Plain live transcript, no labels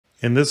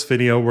In this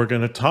video, we're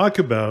going to talk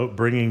about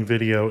bringing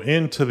video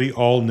into the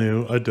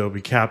all-new Adobe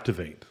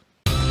Captivate.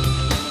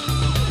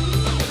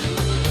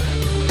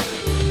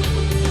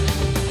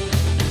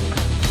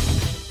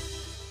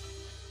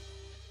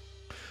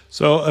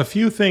 So a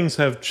few things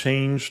have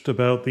changed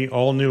about the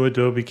all-new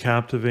Adobe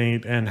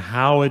Captivate and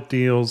how it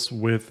deals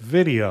with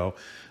video.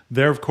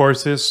 There, of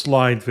course, is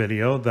slide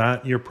video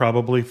that you're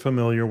probably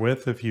familiar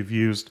with if you've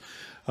used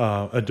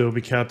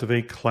Adobe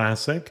Captivate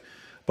Classic.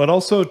 But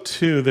also,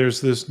 too, there's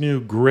this new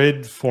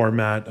grid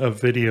format of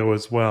video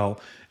as well.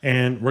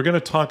 And we're going to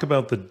talk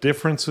about the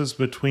differences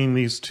between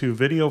these two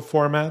video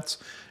formats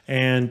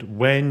and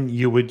when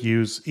you would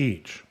use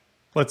each.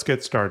 Let's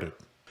get started.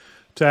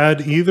 To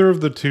add either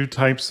of the two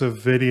types of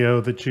video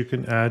that you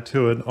can add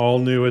to an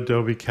all-new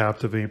Adobe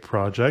Captivate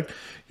project,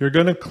 you're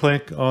going to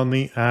click on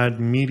the Add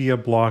Media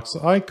Blocks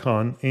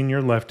icon in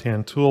your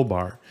left-hand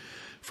toolbar.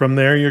 From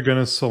there, you're going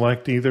to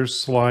select either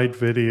slide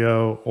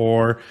video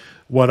or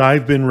what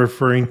I've been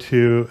referring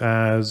to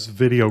as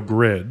video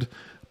grid,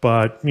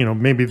 but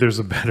maybe there's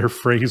a better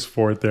phrase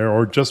for it there,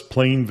 or just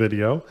plain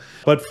video.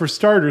 But for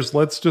starters,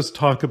 let's just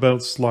talk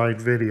about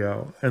slide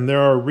video. And there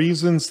are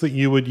reasons that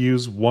you would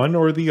use one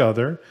or the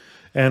other,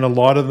 and a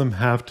lot of them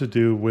have to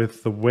do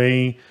with the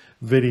way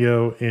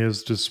video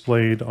is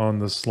displayed on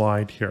the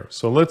slide here.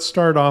 So let's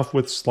start off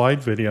with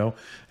slide video,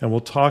 and we'll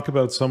talk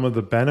about some of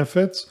the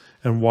benefits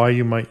and why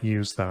you might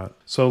use that.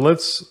 So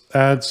let's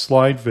add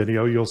slide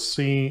video. You'll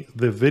see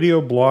the video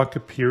block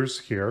appears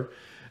here.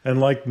 And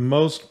like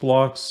most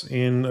blocks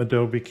in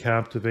Adobe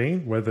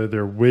Captivate, whether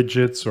they're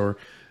widgets or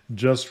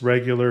just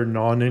regular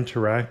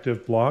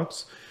non-interactive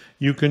blocks,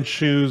 you can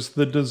choose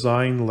the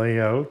design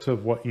layout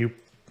of what you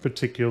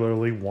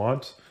particularly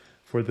want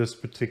for this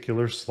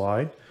particular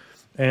slide.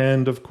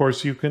 And of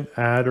course, you can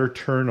add or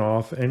turn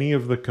off any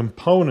of the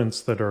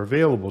components that are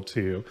available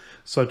to you,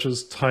 such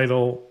as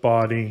title,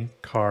 body,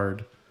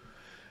 card.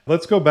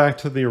 Let's go back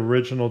to the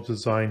original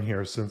design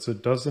here, since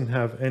it doesn't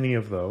have any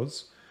of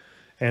those.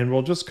 And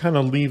we'll just kind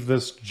of leave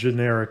this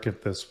generic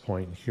at this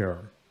point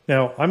here.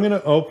 Now, I'm going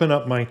to open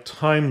up my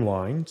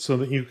timeline so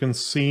that you can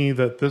see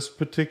that this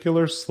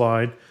particular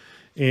slide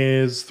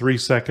is 3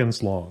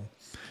 seconds long.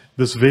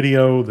 This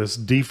video, this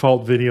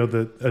default video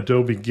that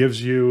Adobe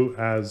gives you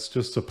as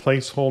just a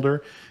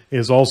placeholder,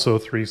 is also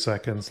 3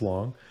 seconds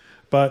long.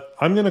 But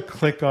I'm going to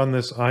click on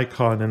this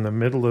icon in the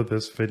middle of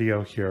this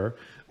video here,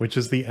 which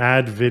is the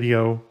Add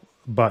Video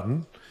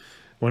button.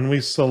 When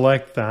we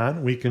select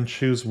that, we can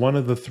choose one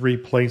of the 3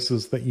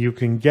 places that you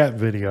can get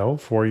video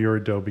for your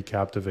Adobe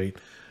Captivate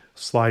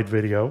slide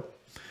video.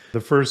 The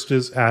first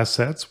is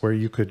Assets, where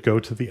you could go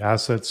to the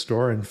Asset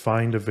Store and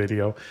find a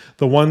video.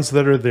 The ones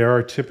that are there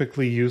are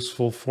typically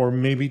useful for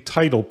maybe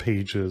title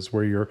pages,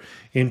 where you're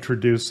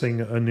introducing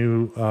a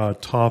new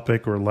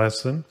topic or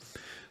lesson.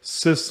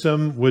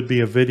 System would be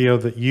a video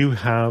that you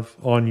have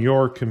on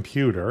your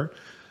computer,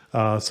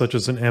 such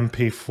as an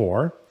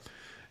MP4.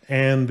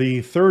 And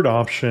the third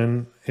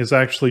option is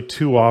actually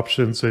 2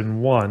 options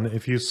in one.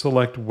 If you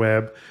select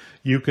Web,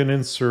 you can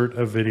insert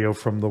a video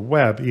from the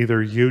web, either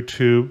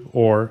YouTube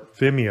or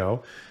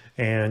Vimeo,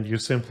 and you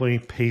simply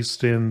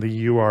paste in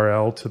the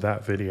URL to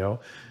that video,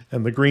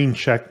 and the green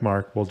check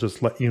mark will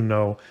just let you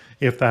know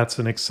if that's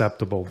an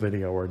acceptable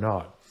video or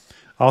not.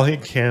 I'll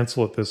hit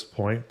cancel at this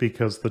point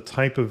because the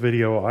type of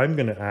video I'm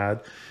going to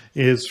add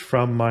is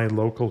from my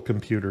local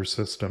computer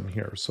system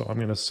here. So I'm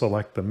going to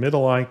select the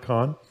middle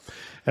icon,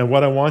 and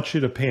what I want you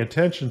to pay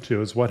attention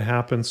to is what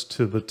happens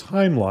to the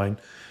timeline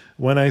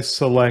when I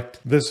select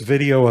this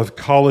video of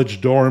college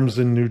dorms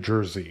in New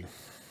Jersey.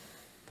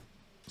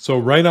 So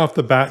right off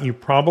the bat, you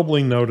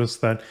probably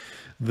noticed that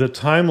the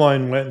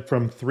timeline went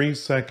from 3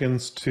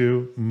 seconds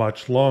to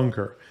much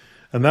longer.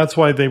 And that's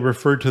why they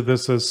refer to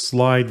this as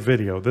slide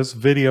video. This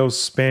video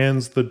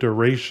spans the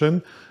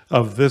duration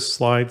of this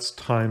slide's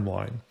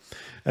timeline.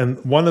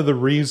 And one of the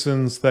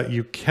reasons that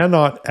you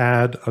cannot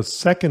add a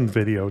second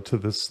video to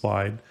this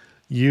slide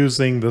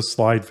using the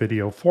slide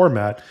video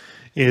format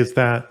is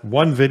that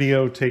one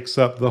video takes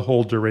up the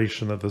whole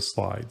duration of the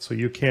slide. So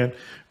you can't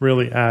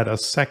really add a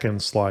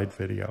second slide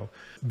video.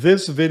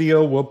 This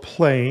video will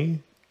play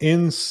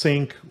in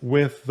sync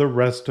with the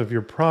rest of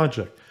your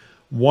project.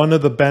 One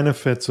of the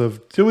benefits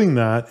of doing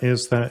that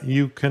is that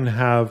you can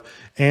have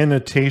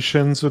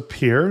annotations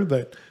appear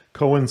that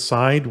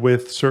coincide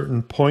with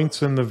certain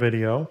points in the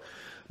video.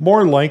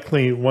 More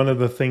likely, one of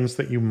the things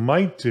that you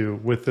might do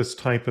with this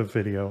type of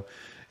video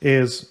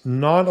is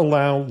not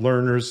allow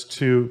learners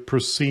to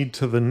proceed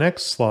to the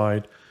next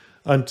slide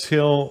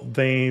until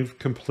they've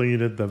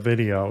completed the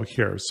video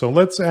here. So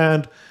let's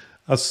add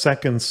a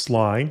second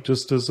slide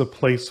just as a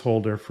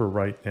placeholder for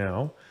right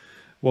now.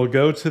 We'll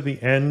go to the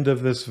end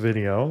of this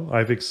video.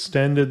 I've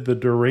extended the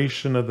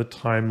duration of the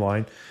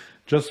timeline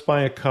just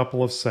by a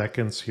couple of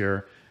seconds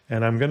here,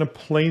 and I'm going to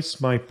place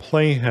my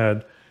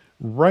playhead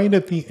right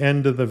at the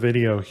end of the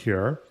video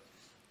here,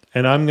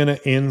 and I'm going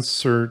to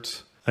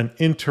insert an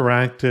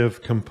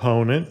interactive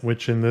component,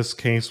 which in this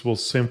case will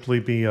simply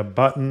be a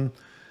button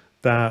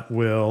that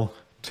will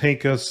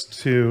take us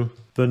to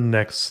the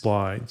next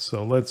slide.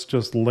 So let's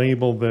just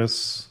label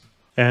this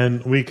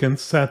And we can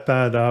set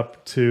that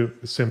up to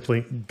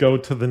simply go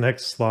to the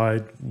next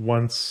slide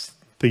once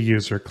the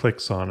user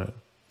clicks on it.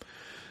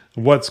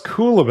 What's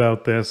cool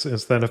about this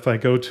is that if I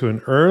go to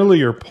an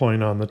earlier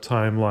point on the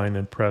timeline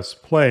and press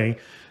play,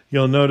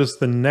 you'll notice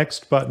the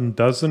next button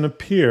doesn't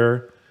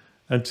appear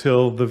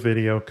until the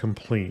video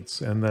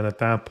completes. And then at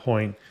that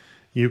point,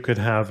 you could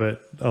have it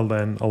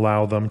then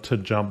allow them to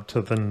jump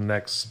to the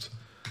next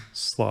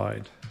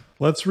slide.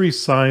 Let's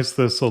resize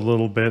this a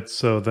little bit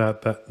so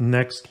that that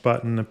next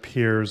button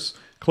appears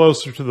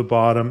closer to the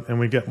bottom and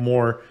we get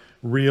more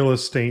real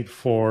estate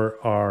for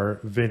our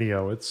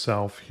video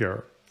itself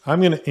here.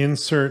 I'm going to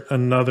insert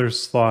another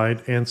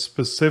slide, and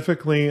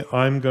specifically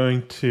I'm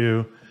going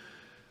to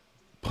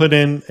put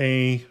in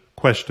a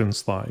question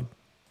slide.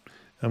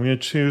 I'm going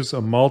to choose a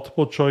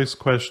multiple choice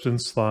question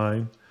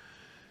slide,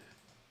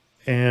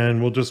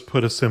 and we'll just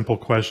put a simple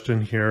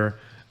question here.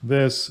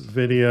 This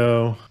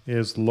video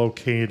is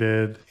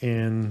located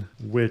in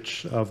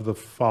which of the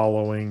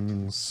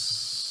following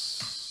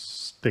states?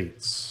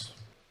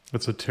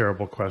 It's a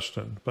terrible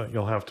question, but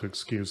you'll have to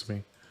excuse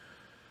me.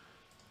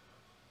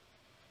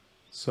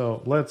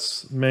 So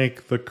let's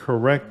make the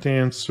correct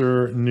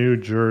answer New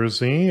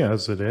Jersey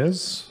as it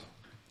is.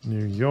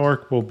 New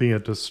York will be a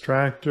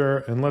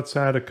distractor, and let's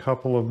add a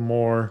couple of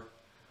more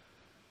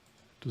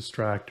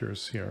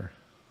distractors here.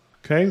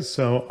 Okay,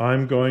 so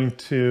I'm going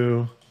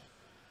to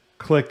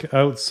click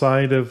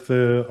outside of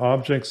the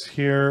objects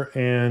here,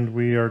 and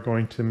we are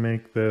going to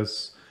make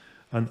this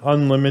an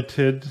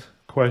unlimited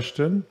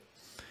question.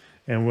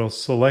 And we'll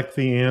select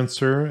the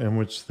answer, in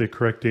which the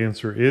correct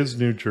answer is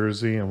New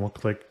Jersey, and we'll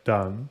click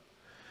Done.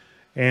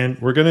 And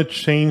we're going to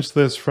change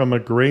this from a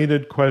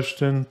graded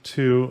question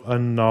to a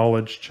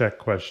knowledge check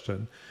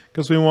question,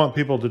 because we want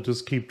people to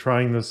just keep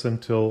trying this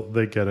until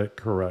they get it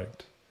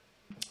correct.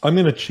 I'm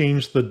going to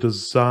change the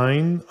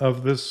design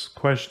of this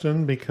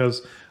question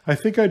because I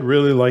think I'd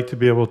really like to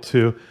be able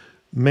to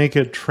make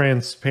it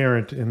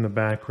transparent in the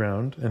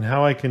background. And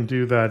how I can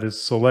do that is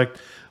select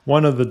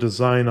one of the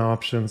design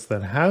options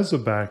that has a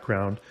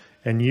background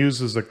and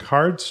uses a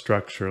card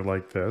structure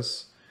like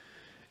this.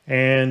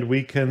 And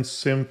we can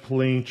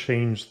simply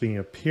change the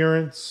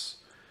appearance.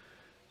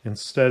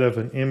 Instead of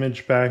an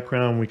image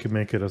background, we can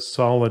make it a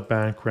solid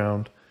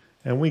background,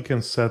 and we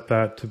can set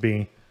that to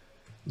be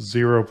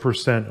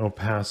 0%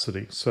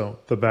 opacity. So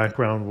the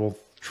background will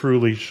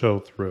truly show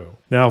through.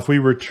 Now, if we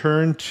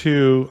return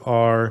to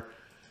our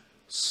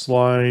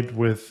slide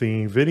with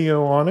the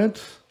video on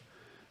it,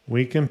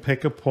 we can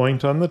pick a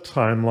point on the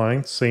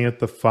timeline, say at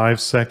the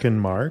 5-second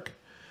mark,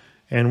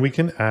 and we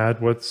can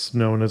add what's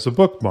known as a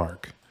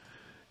bookmark.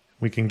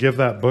 We can give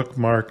that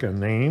bookmark a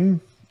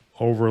name,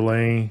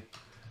 overlay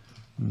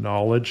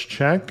knowledge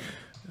check,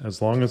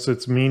 as long as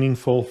it's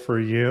meaningful for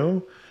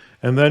you.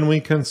 And then we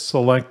can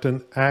select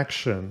an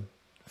action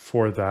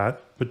for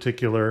that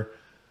particular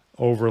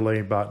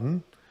overlay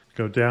button.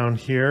 Go down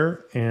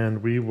here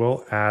and we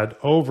will add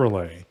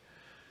overlay.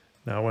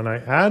 Now, when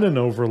I add an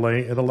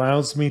overlay, it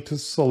allows me to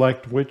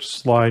select which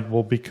slide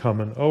will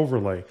become an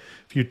overlay.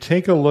 If you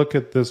take a look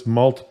at this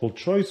multiple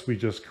choice we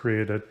just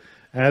created,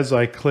 as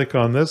I click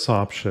on this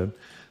option,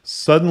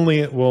 suddenly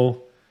it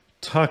will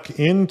tuck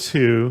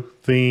into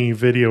the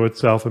video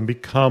itself and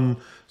become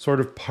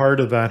sort of part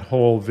of that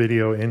whole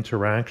video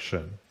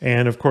interaction.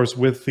 And of course,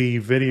 with the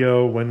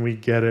video, when we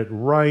get it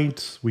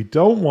right, we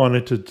don't want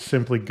it to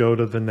simply go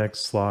to the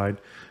next slide.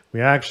 We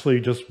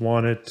actually just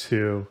want it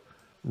to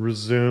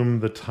resume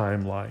the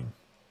timeline.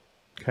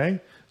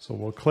 Okay, so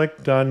we'll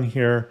click done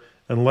here,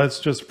 and let's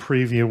just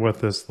preview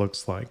what this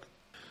looks like.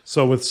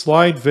 So with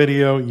slide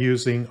video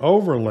using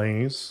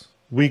overlays,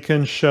 we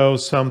can show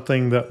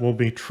something that will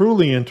be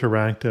truly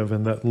interactive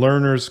and that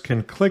learners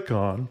can click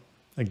on.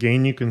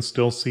 Again, you can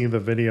still see the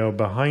video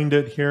behind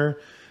it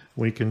here.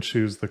 We can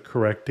choose the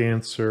correct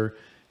answer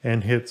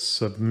and hit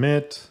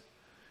submit,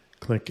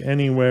 click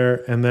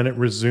anywhere, and then it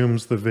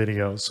resumes the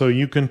video. So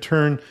you can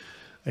turn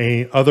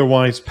a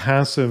otherwise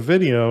passive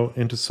video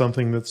into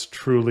something that's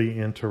truly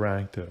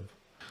interactive.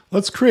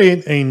 Let's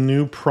create a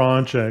new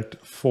project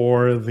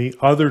for the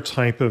other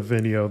type of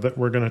video that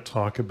we're going to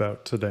talk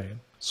about today.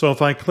 So if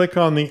I click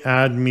on the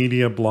Add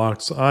Media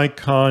Blocks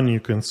icon, you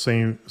can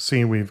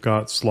see we've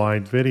got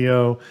slide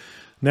video.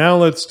 Now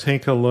let's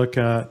take a look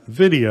at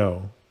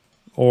video,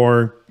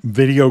 or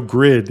video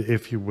grid,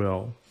 if you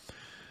will.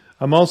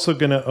 I'm also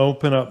going to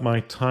open up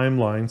my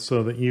timeline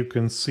so that you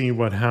can see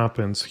what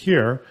happens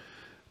here.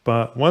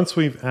 But once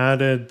we've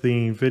added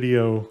the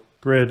video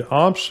grid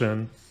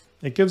option,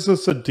 it gives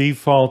us a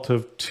default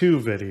of 2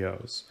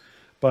 videos.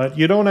 But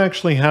you don't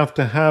actually have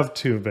to have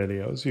 2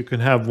 videos. You can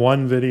have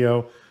 1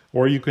 video,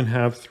 or you can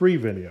have 3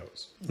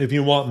 videos. If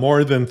you want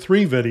more than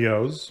 3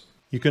 videos,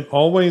 you can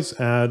always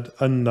add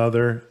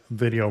another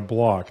video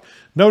block.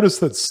 Notice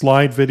that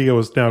slide video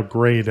is now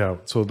grayed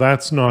out, so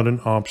that's not an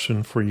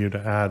option for you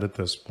to add at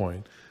this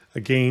point.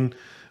 Again,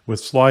 with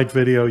slide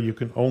video, you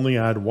can only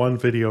add 1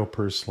 video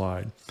per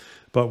slide.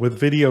 But with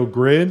video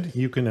grid,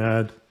 you can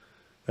add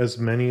as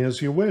many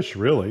as you wish,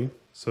 really.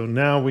 So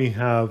now we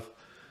have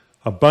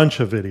a bunch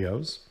of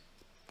videos.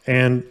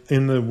 And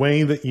in the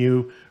way that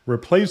you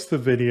replace the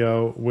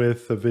video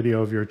with the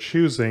video of your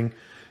choosing,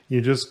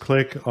 you just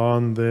click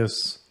on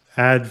this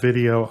add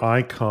video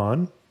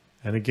icon.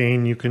 And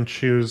again, you can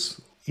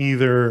choose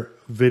either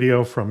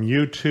video from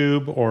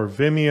YouTube or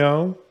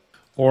Vimeo,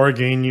 or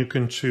again, you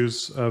can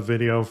choose a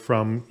video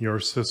from your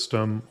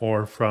system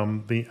or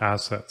from the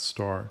asset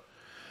store.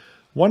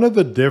 One of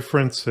the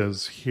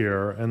differences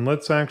here, and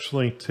let's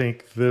actually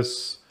take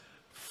this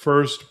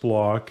first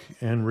block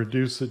and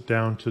reduce it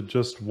down to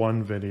just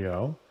one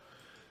video,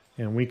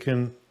 and we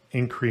can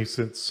increase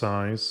its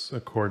size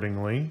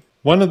accordingly.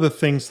 One of the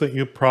things that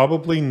you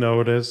probably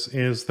notice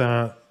is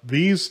that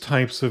these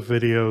types of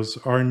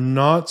videos are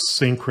not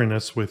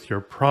synchronous with your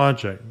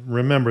project.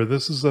 Remember,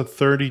 this is a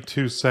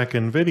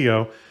 32-second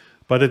video,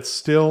 but it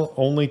still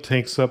only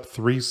takes up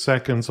 3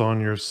 seconds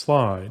on your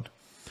slide.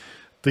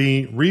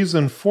 The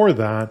reason for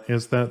that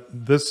is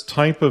that this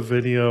type of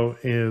video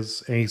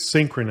is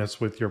asynchronous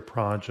with your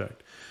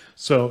project.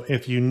 So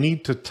if you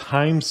need to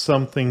time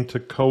something to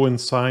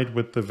coincide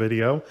with the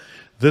video,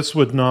 this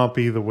would not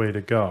be the way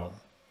to go.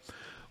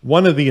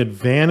 One of the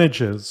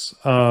advantages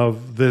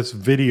of this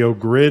video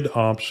grid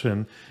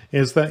option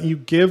is that you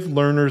give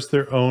learners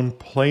their own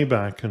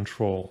playback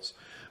controls,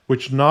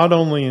 which not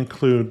only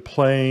include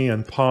play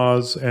and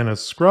pause and a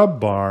scrub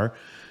bar,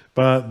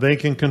 but they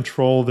can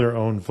control their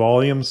own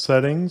volume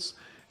settings,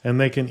 and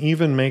they can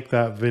even make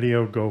that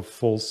video go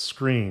full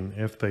screen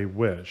if they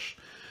wish.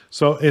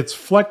 So it's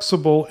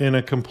flexible in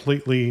a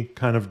completely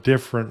kind of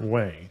different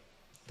way.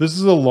 This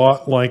is a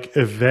lot like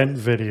event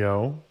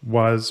video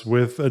was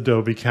with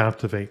Adobe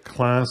Captivate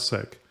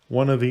Classic.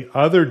 One of the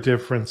other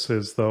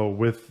differences, though,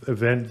 with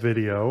event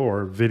video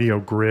or video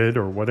grid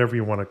or whatever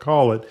you want to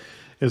call it,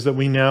 is that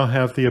we now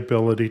have the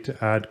ability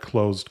to add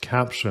closed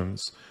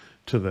captions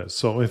to this.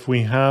 So if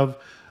we have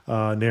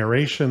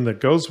narration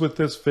that goes with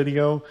this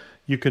video,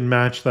 you can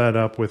match that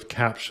up with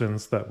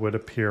captions that would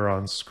appear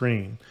on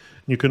screen.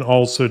 You can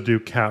also do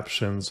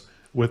captions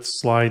with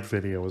slide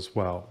video as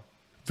well.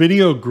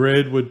 Video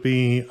grid would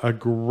be a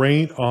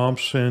great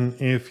option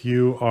if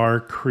you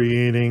are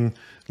creating,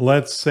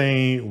 let's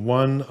say,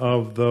 one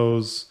of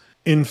those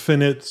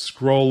infinite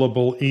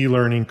scrollable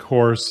e-learning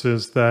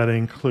courses that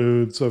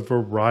includes a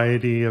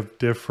variety of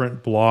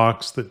different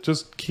blocks that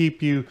just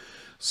keep you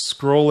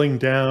scrolling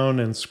down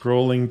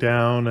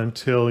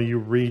until you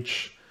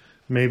reach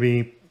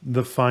maybe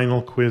the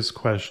final quiz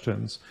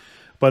questions.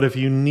 But if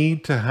you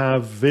need to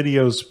have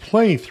videos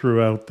play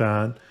throughout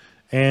that,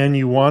 and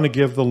you want to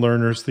give the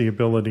learners the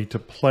ability to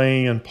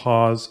play and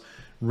pause,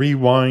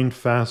 rewind,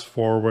 fast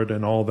forward,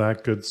 and all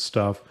that good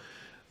stuff,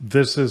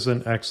 this is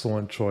an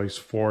excellent choice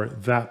for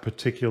that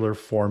particular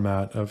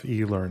format of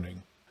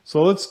e-learning.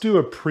 So let's do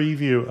a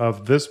preview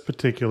of this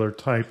particular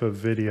type of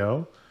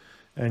video,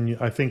 and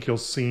I think you'll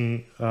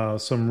see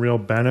some real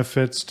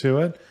benefits to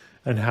it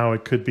and how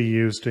it could be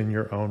used in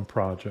your own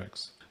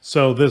projects.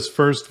 So this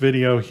first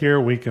video here,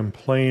 we can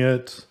play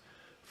it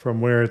from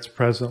where it's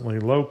presently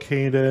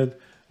located.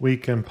 We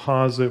can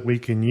pause it. We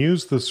can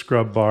use the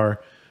scrub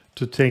bar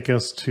to take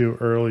us to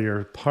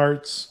earlier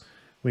parts.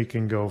 We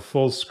can go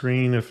full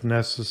screen if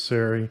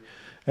necessary.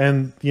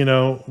 And, you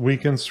know, we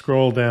can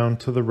scroll down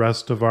to the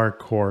rest of our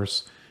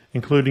course,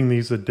 including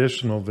these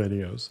additional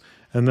videos.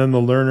 And then the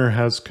learner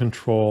has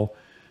control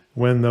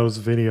when those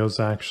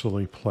videos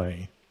actually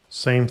play.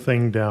 Same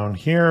thing down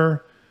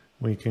here.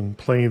 We can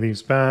play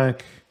these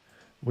back.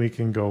 We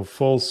can go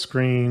full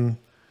screen.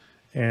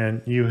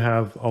 And you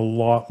have a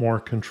lot more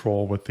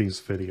control with these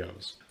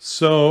videos.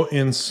 So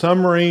in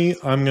summary,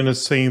 I'm going to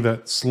say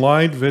that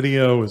slide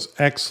video is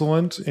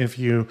excellent if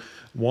you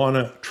want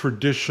a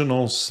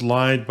traditional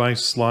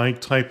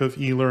slide-by-slide type of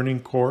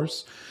e-learning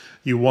course.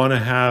 You want to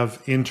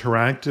have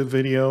interactive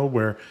video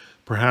where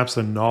perhaps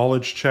a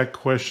knowledge check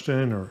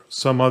question or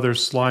some other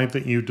slide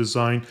that you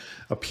design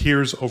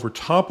appears over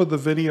top of the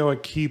video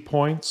at key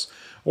points.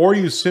 Or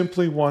you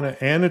simply want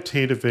to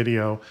annotate a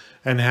video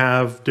and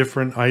have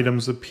different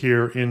items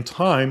appear in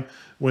time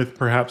with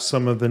perhaps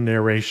some of the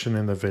narration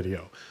in the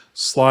video.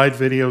 Slide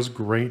video is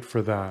great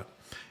for that.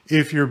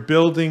 If you're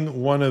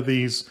building one of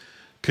these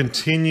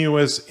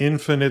continuous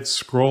infinite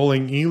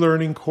scrolling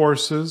e-learning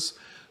courses,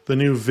 the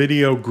new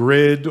video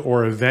grid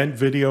or event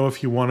video,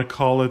 if you want to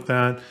call it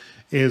that,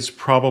 is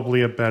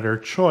probably a better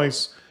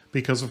choice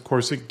because, of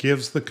course, it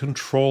gives the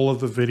control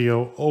of the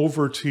video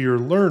over to your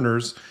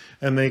learners,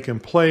 and they can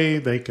play,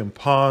 they can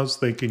pause,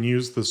 they can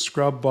use the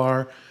scrub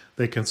bar,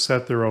 they can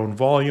set their own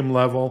volume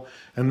level,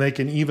 and they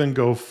can even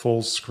go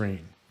full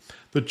screen.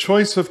 The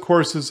choice, of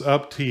course, is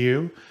up to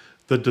you.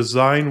 The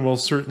design will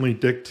certainly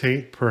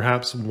dictate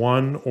perhaps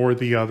one or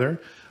the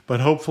other, but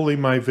hopefully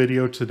my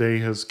video today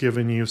has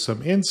given you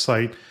some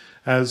insight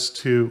as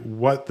to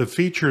what the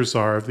features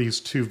are of these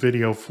two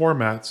video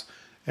formats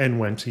and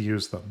when to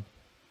use them.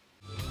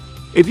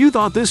 If you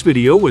thought this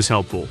video was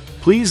helpful,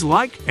 please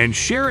like and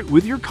share it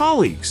with your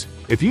colleagues.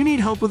 If you need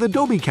help with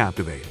Adobe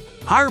Captivate,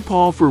 hire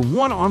Paul for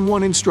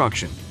one-on-one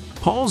instruction.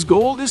 Paul's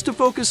goal is to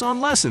focus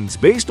on lessons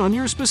based on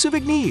your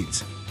specific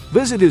needs.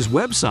 Visit his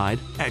website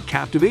at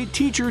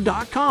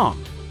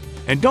captivateteacher.com.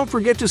 And don't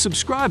forget to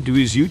subscribe to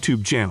his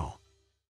YouTube channel.